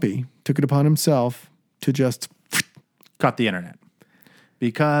roommates, Grumpy, took it upon himself to just cut the internet.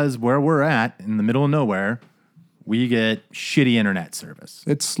 Because where we're at, in the middle of nowhere, we get shitty internet service.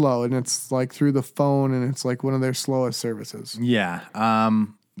 It's slow, and it's like through the phone, and it's like one of their slowest services. Yeah.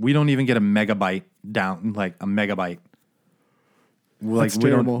 We don't even get a megabyte down, like a megabyte. Like That's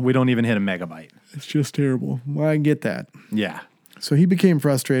terrible. We don't even hit a megabyte. It's just terrible. Well, I get that. Yeah. So he became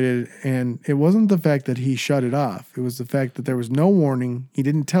frustrated, and it wasn't the fact that he shut it off. It was the fact that there was no warning. He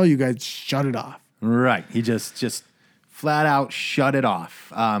didn't tell you guys, shut it off. Right. He just flat out shut it off.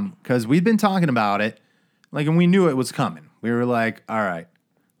 Because we'd been talking about it, like, and we knew it was coming. We were like, all right,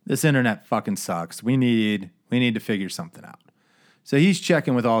 this internet fucking sucks. We need to figure something out. So he's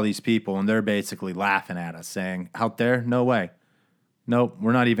checking with all these people, and they're basically laughing at us, saying, out there, no way. Nope,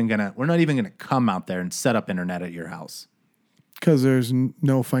 we're not even gonna come out there and set up internet at your house. Because there's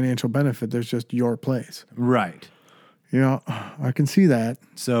no financial benefit. There's just your place. Right. I can see that.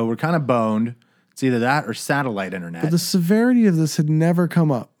 So we're kind of boned. It's either that or satellite internet. But the severity of this had never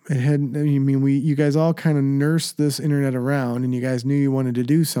come up. You guys all kind of nursed this internet around, and you guys knew you wanted to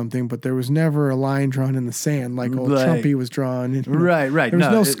do something, but there was never a line drawn in the sand like old Chumpy was drawn. Right. There was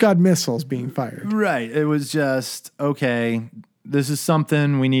no Scud missiles being fired. Right. It was just, okay, this is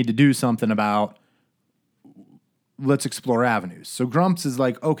something we need to do something about. Let's explore avenues. So Grumps is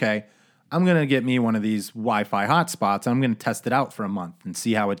like, okay, I'm going to get me one of these Wi-Fi hotspots. I'm going to test it out for a month and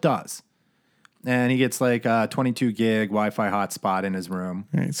see how it does. And he gets like a 22 gig Wi-Fi hotspot in his room.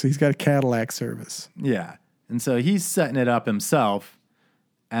 All right, so he's got a Cadillac service. Yeah. And so he's setting it up himself.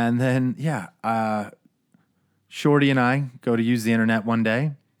 And then, Shorty and I go to use the internet one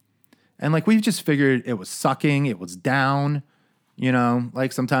day. And like, we've just figured it was sucking. It was down.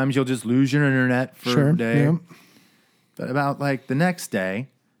 Like sometimes you'll just lose your internet for a day. Yeah. But about like the next day,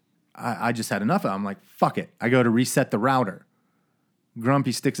 I just had enough of it. I'm like, fuck it. I go to reset the router.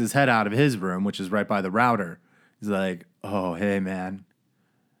 Grumpy sticks his head out of his room, which is right by the router. He's like, oh, hey, man,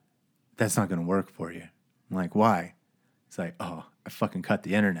 that's not going to work for you. I'm like, why? He's like, oh, I fucking cut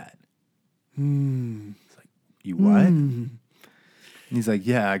the internet. It's like, you what? And he's like,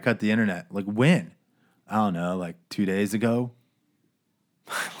 yeah, I cut the internet. Like, when? I don't know, like 2 days ago.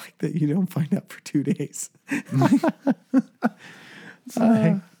 I like that you don't find out for 2 days. It's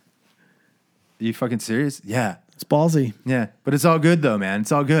like, are you fucking serious? Yeah. It's ballsy. Yeah, but it's all good though, man.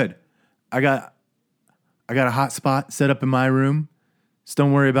 It's all good. I got a hotspot set up in my room. Just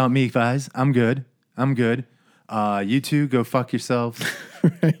don't worry about me, guys. I'm good. You two go fuck yourselves.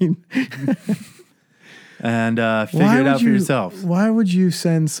 Right. And figure it out for yourselves. Why would you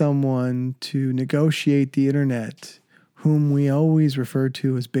send someone to negotiate the internet whom we always refer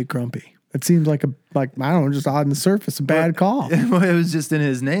to as Big Grumpy? It seems like I don't know, just odd on the surface, a bad call. Well, it was just in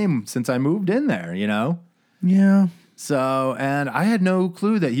his name since I moved in there, Yeah. So, and I had no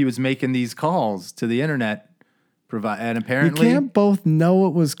clue that he was making these calls to the internet provider. And apparently, you can't both know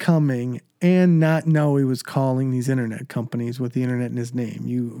it was coming and not know he was calling these internet companies with the internet in his name.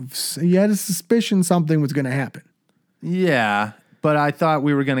 You had a suspicion something was going to happen. Yeah, but I thought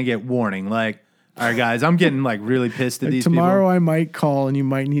we were going to get warning. Like, all right, guys, I'm getting like really pissed at these tomorrow people. I might call and you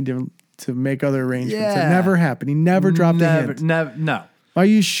might need to make other arrangements. Yeah. It never happened. He never dropped a hint. No. Are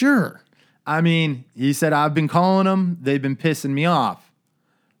you sure? I mean, he said, I've been calling them. They've been pissing me off.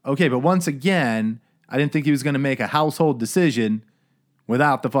 Okay, but once again, I didn't think he was going to make a household decision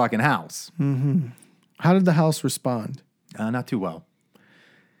without the fucking house. Mm-hmm. How did the house respond? Not too well.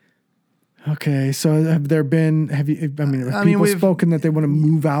 Okay, so have people spoken that they want to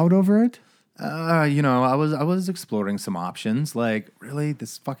move out over it? I was exploring some options. Like, really,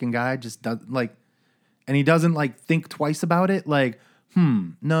 this fucking guy just doesn't like, and he doesn't like think twice about it. Like,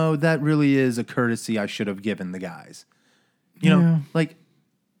 no, that really is a courtesy I should have given the guys. You know, like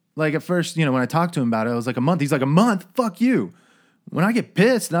at first, when I talked to him about it, I was like, a month. He's like, a month? Fuck you. When I get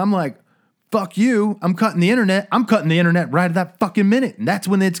pissed, and I'm like, fuck you. I'm cutting the internet. I'm cutting the internet right at that fucking minute. And that's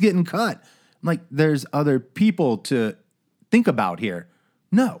when it's getting cut. I'm like, there's other people to think about here.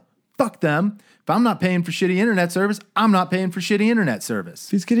 No, fuck them. If I'm not paying for shitty internet service, I'm not paying for shitty internet service.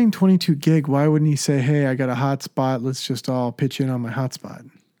 If he's getting 22 gig, why wouldn't he say, hey, I got a hotspot. Let's just all pitch in on my hotspot.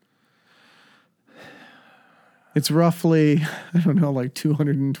 It's roughly, I don't know, like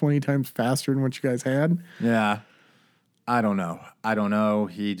 220 times faster than what you guys had. Yeah. I don't know.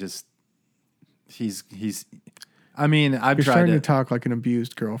 He's I mean, I've You're tried starting to talk like an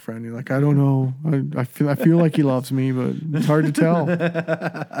abused girlfriend. You're like, I don't know. I feel like he loves me, but it's hard to tell.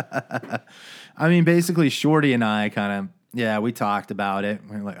 I mean, basically, Shorty and I kind of Yeah, we talked about it.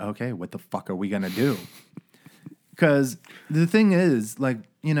 We're like, okay, what the fuck are we going to do? Because the thing is, like,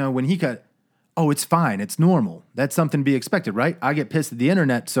 you know, when he cut, oh, it's fine. It's normal. That's something to be expected, right? I get pissed at the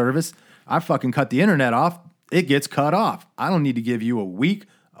internet service. I fucking cut the internet off. It gets cut off. I don't need to give you a week,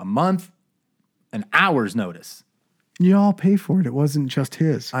 a month, an hour's notice. You all pay for it. It wasn't just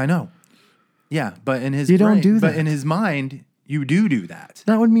his. I know. Yeah, but in his don't do that. But in his mind, you do that.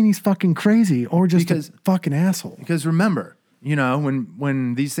 That would mean he's fucking crazy or just a fucking asshole. Because remember, you know,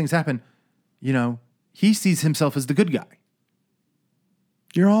 when these things happen, you know, he sees himself as the good guy.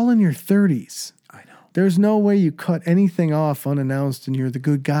 You're all in your 30s. I know. There's no way you cut anything off unannounced and you're the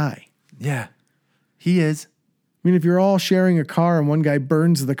good guy. Yeah, he is. I mean, if you're all sharing a car and one guy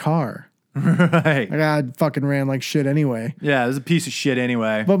burns the car. Right. Like, I fucking ran like shit anyway. Yeah, it was a piece of shit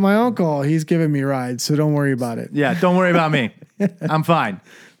anyway. But my uncle, he's giving me rides, so don't worry about it. Yeah, don't worry about me. I'm fine.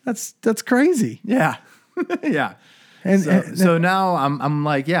 That's crazy. Yeah. Yeah. And so now I'm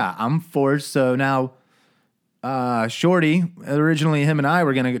like, yeah, I'm forced. So now Shorty, originally him and I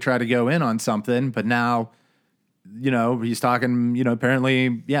were going to try to go in on something, but now, you know, he's talking, you know,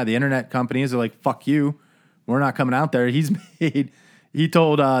 apparently, yeah, the internet companies are like, fuck you. We're not coming out there. He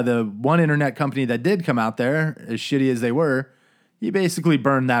told the one internet company that did come out there, as shitty as they were, he basically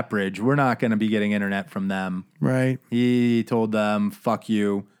burned that bridge. We're not going to be getting internet from them. right. He told them, fuck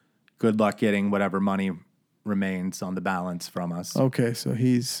you. Good luck getting whatever money remains on the balance from us. Okay, so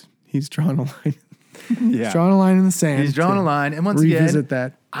he's drawn a line. Yeah. He's drawn a line in the sand. He's drawn a line. And once revisit again,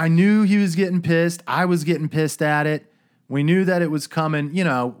 that. I knew he was getting pissed. I was getting pissed at it. We knew that it was coming. You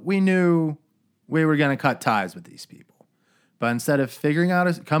know, we knew we were going to cut ties with these people. But instead of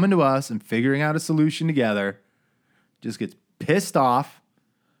coming to us and figuring out a solution together, just gets pissed off,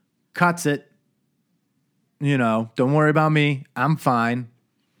 cuts it. You know, don't worry about me. I'm fine.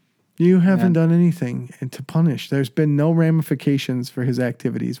 You haven't done anything to punish. There's been no ramifications for his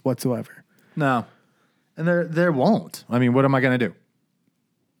activities whatsoever. No. And there won't. I mean, what am I going to do?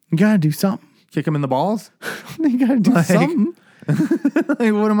 You got to do something. Kick him in the balls? You got to do something.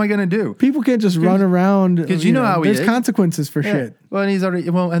 Like, what am I going to do? People can't just run around. Because you know how he there's is. consequences for shit. Well, and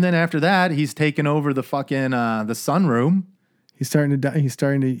and then after that, he's taken over the fucking the sunroom. He's starting to die.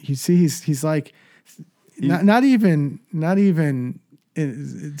 He's like, not even,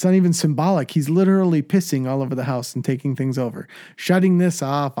 it's not even symbolic. He's literally pissing all over the house and taking things over, shutting this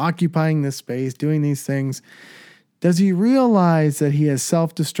off, occupying this space, doing these things. Does he realize that he has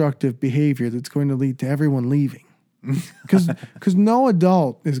self-destructive behavior that's going to lead to everyone leaving? Because no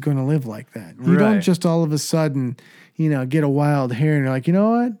adult is going to live like that. You don't just all of a sudden, you know, get a wild hair and you're like, you know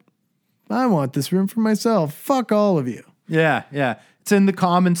what? I want this room for myself. Fuck all of you. Yeah, yeah. It's in the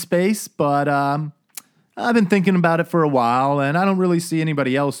common space, but I've been thinking about it for a while, and I don't really see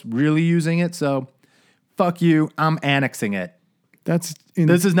anybody else really using it, so fuck you. I'm annexing it.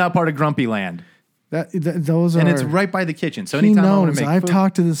 This is now part of Grumpy Land. Those are, and it's right by the kitchen. So he anytime I want knows. to make I've food,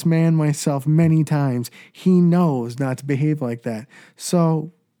 talked to this man myself many times. He knows not to behave like that.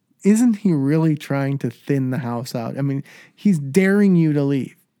 So isn't he really trying to thin the house out? I mean, he's daring you to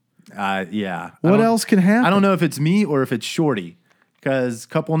leave. yeah. What else can happen? I don't know if it's me or if it's Shorty. Because a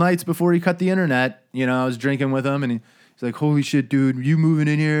couple nights before he cut the internet, you know, I was drinking with him, and he's like, holy shit, dude, you moving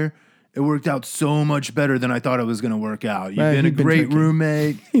in here? It worked out so much better than I thought it was going to work out. You've been a great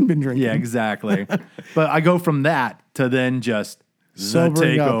roommate. He'd been drinking. Yeah, exactly. But I go from that to then just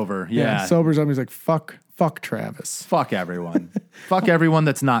sobering take up. over. Yeah. Sobers up. He's like, fuck Travis. Fuck everyone. Fuck everyone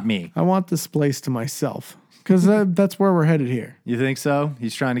that's not me. I want this place to myself. Because that's where we're headed here. You think so?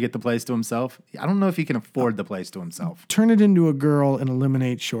 He's trying to get the place to himself? I don't know if he can afford the place to himself. Turn it into a girl and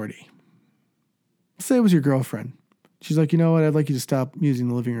eliminate Shorty. Say it was your girlfriend. She's like, you know what? I'd like you to stop using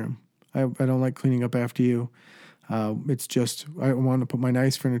the living room. I don't like cleaning up after you. It's just, I want to put my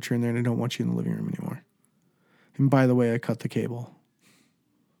nice furniture in there and I don't want you in the living room anymore. And by the way, I cut the cable.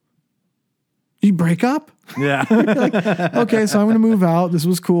 You break up? Yeah. Like, okay, so I'm going to move out. This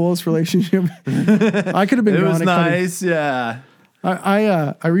was cool, this relationship. I could have been It gone. was nice, yeah.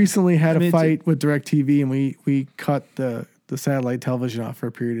 I recently had a fight with DirecTV and we cut the satellite television off for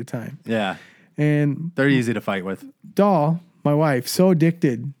a period of time. Yeah. And they're easy to fight with. Doll, my wife, so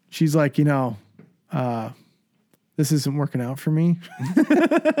addicted. She's like, you know, this isn't working out for me.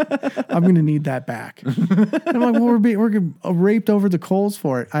 I'm going to need that back. And I'm like, well, we're raped over the coals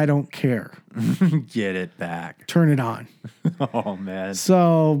for it. I don't care. Get it back. Turn it on. Oh, man.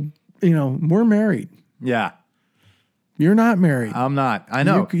 So, you know, we're married. Yeah. You're not married. I'm not. I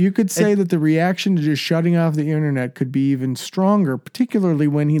know. You could say that the reaction to just shutting off the internet could be even stronger, particularly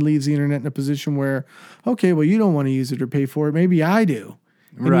when he leaves the internet in a position where, okay, well, you don't want to use it or pay for it. Maybe I do.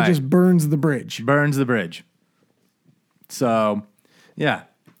 And he just burns the bridge. Burns the bridge. So, yeah.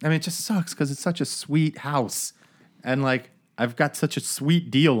 I mean, it just sucks because it's such a sweet house. And, like, I've got such a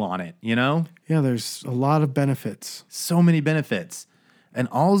sweet deal on it, you know? Yeah, there's a lot of benefits. So many benefits. And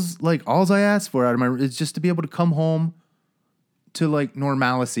all's I ask for out of my is just to be able to come home to, like,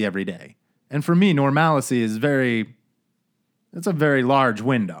 normalcy every day. And for me, normalcy is it's a very large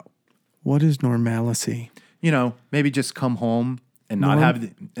window. What is normalcy? You know, maybe just come home and not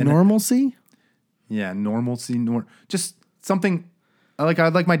have normalcy? Yeah, normalcy. Just something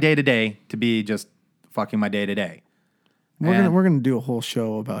I'd like my day to day to be just fucking my day to day. We're gonna do a whole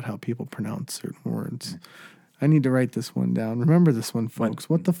show about how people pronounce certain words. I need to write this one down. Remember this one, folks.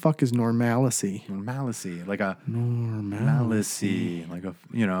 What the fuck is normalcy? Normalcy, like a normalcy, like a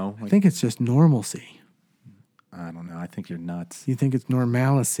Like, I think it's just normalcy. I don't know. I think you're nuts. You think it's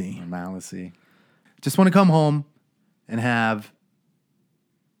normalcy? Normalcy. Just want to come home and have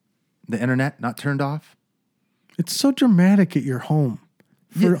the internet not turned off. It's so dramatic at your home.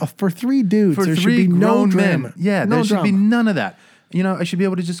 For three dudes, For there three should be no grown drama. men. Yeah, no there should drama. be none of that. You know, I should be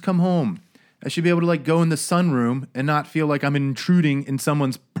able to just come home. I should be able to like go in the sunroom and not feel like I'm intruding in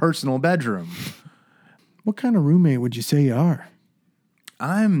someone's personal bedroom. What kind of roommate would you say you are?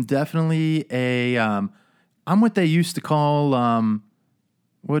 I'm definitely I'm what they used to call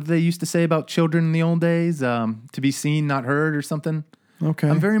what did they used to say about children in the old days? To be seen, not heard, or something. Okay.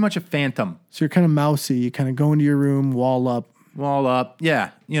 I'm very much a phantom. So you're kind of mousy. You kind of go into your room, wall up. Wall up.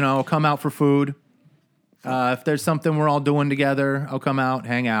 Yeah. You know, I'll come out for food. If there's something we're all doing together, I'll come out,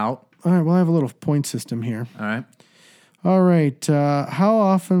 hang out. All right. Well, I have a little point system here. All right. All right. How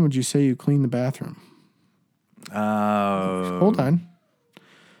often would you say you clean the bathroom? Hold on.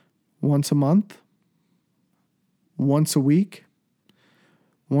 Once a month? Once a week?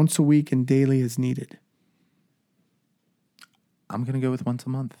 Once a week and daily as needed? I'm going to go with once a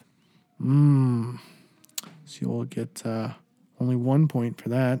month. So you'll get only 1 point for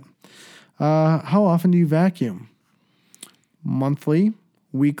that. How often do you vacuum? Monthly,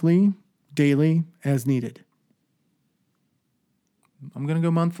 weekly, daily, as needed? I'm going to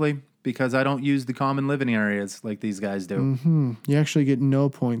go monthly because I don't use the common living areas like these guys do. You actually get no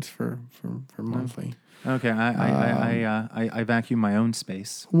points for monthly. Okay, I vacuum my own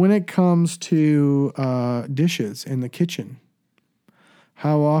space. When it comes to dishes in the kitchen,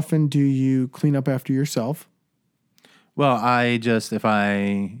 how often do you clean up after yourself? Well, if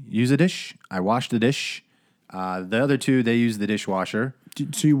I use a dish, I wash the dish. The other two, they use the dishwasher.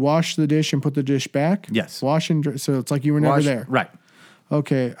 So you wash the dish and put the dish back? Yes. Wash and so it's like you were never there. Right.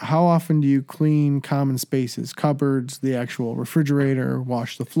 Okay. How often do you clean common spaces, cupboards, the actual refrigerator,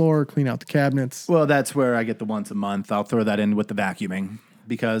 wash the floor, clean out the cabinets? Well, that's where I get the once a month. I'll throw that in with the vacuuming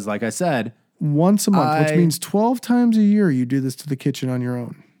because, like I said, once a month, which means 12 times a year you do this to the kitchen on your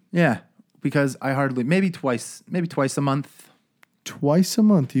own. Yeah, because I hardly, maybe twice a month. Twice a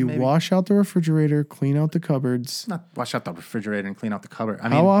month, you wash out the refrigerator, clean out the cupboards. Not wash out the refrigerator and clean out the cupboard.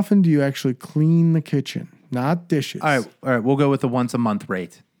 How often do you actually clean the kitchen? Not dishes. All right, we'll go with the once a month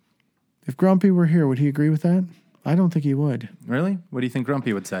rate. If Grumpy were here, would he agree with that? I don't think he would. Really? What do you think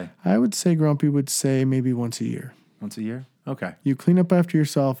Grumpy would say? I would say Grumpy would say maybe once a year. Once a year? Okay. You clean up after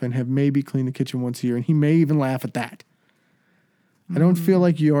yourself and have maybe cleaned the kitchen once a year, and he may even laugh at that. I don't feel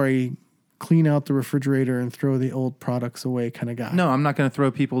like you're a clean out the refrigerator and throw the old products away kind of guy. No, I'm not going to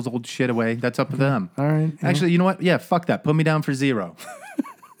throw people's old shit away. That's up to them. All right. Actually, you know what? Yeah, fuck that. Put me down for 0.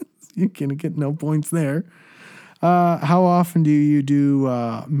 You're going to get no points there. How often do you do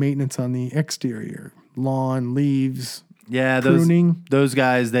maintenance on the exterior? Lawn, leaves, yeah, pruning? Those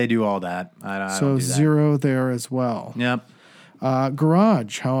guys, they do all that. I don't do that. 0 there as well. Yep.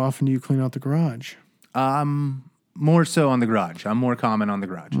 Garage. How often do you clean out the garage? More so on the garage. I'm more common on the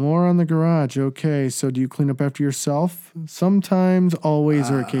garage. More on the garage. Okay. So do you clean up after yourself? Sometimes, always,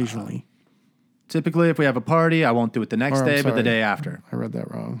 or occasionally? Typically, if we have a party, I won't do it the next day, but the day after. I read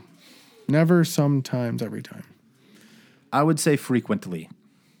that wrong. Never, sometimes, every time. I would say frequently.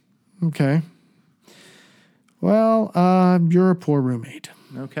 Okay. Well, you're a poor roommate.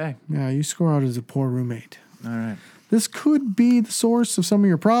 Okay. Yeah, you score out as a poor roommate. All right. This could be the source of some of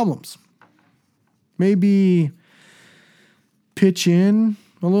your problems. Maybe pitch in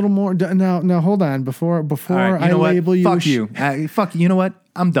a little more. Now, hold on. Before right, I label you, fuck you. Fuck you. You know what?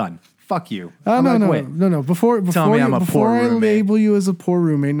 I'm done. Fuck you. No. Before I roommate. label you as a poor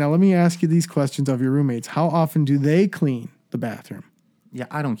roommate, now let me ask you these questions of your roommates. How often do they clean the bathroom? Yeah,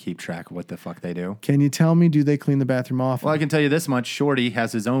 I don't keep track of what the fuck they do. Can you tell me, do they clean the bathroom often? Well, I can tell you this much. Shorty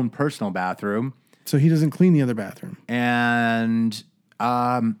has his own personal bathroom. So he doesn't clean the other bathroom. And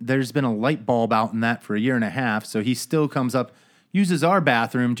there's been a light bulb out in that for 1.5 years. So he still comes up, uses our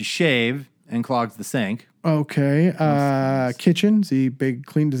bathroom to shave and clogs the sink. Okay. Kitchen. Is he big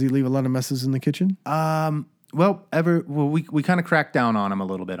clean? Does he leave a lot of messes in the kitchen? We kind of cracked down on him a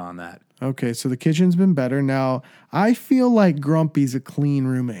little bit on that. Okay, so the kitchen's been better. Now, I feel like Grumpy's a clean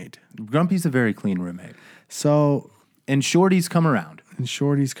roommate. Grumpy's a very clean roommate. So, And Shorty's come around.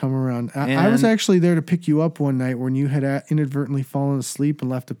 I was actually there to pick you up one night when you had inadvertently fallen asleep and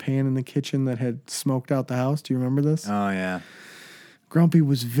left a pan in the kitchen that had smoked out the house. Do you remember this? Oh, yeah. Grumpy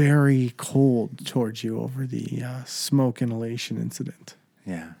was very cold towards you over the smoke inhalation incident.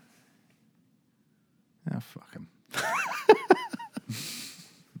 Yeah. Oh, fuck him.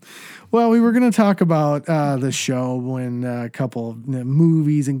 Well, we were going to talk about the show when a couple of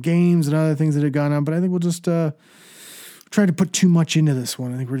movies and games and other things that had gone on, but I think we'll just try to put too much into this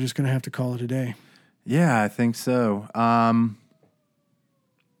one. I think we're just going to have to call it a day. Yeah, I think so.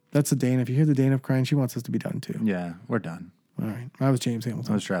 That's the Dana. If you hear the Dana crying, she wants us to be done too. Yeah, we're done. All right. I was James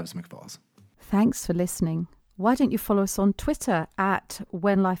Hamilton. I was Travis McFalls. Thanks for listening. Why don't you follow us on Twitter at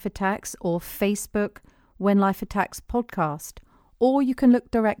When Life Attacks or Facebook When Life Attacks Podcast? Or you can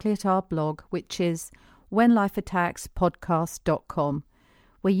look directly at our blog, which is whenlifeattackspodcast.com,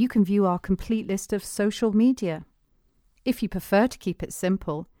 where you can view our complete list of social media. If you prefer to keep it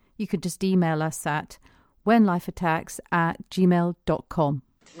simple, you could just email us at whenlifeattacks@gmail.com.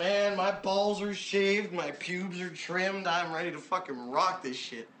 Man, my balls are shaved, my pubes are trimmed, I'm ready to fucking rock this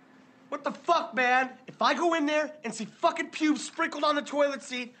shit. What the fuck, man? If I go in there and see fucking pubes sprinkled on the toilet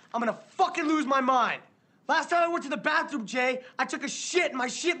seat, I'm gonna fucking lose my mind. Last time I went to the bathroom, Jay, I took a shit and my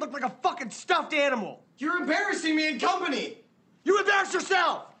shit looked like a fucking stuffed animal. You're embarrassing me in company. You embarrass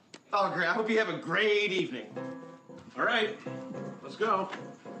yourself! Oh, great. I hope you have a great evening. All right, let's go.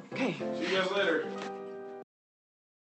 Okay. See you guys later.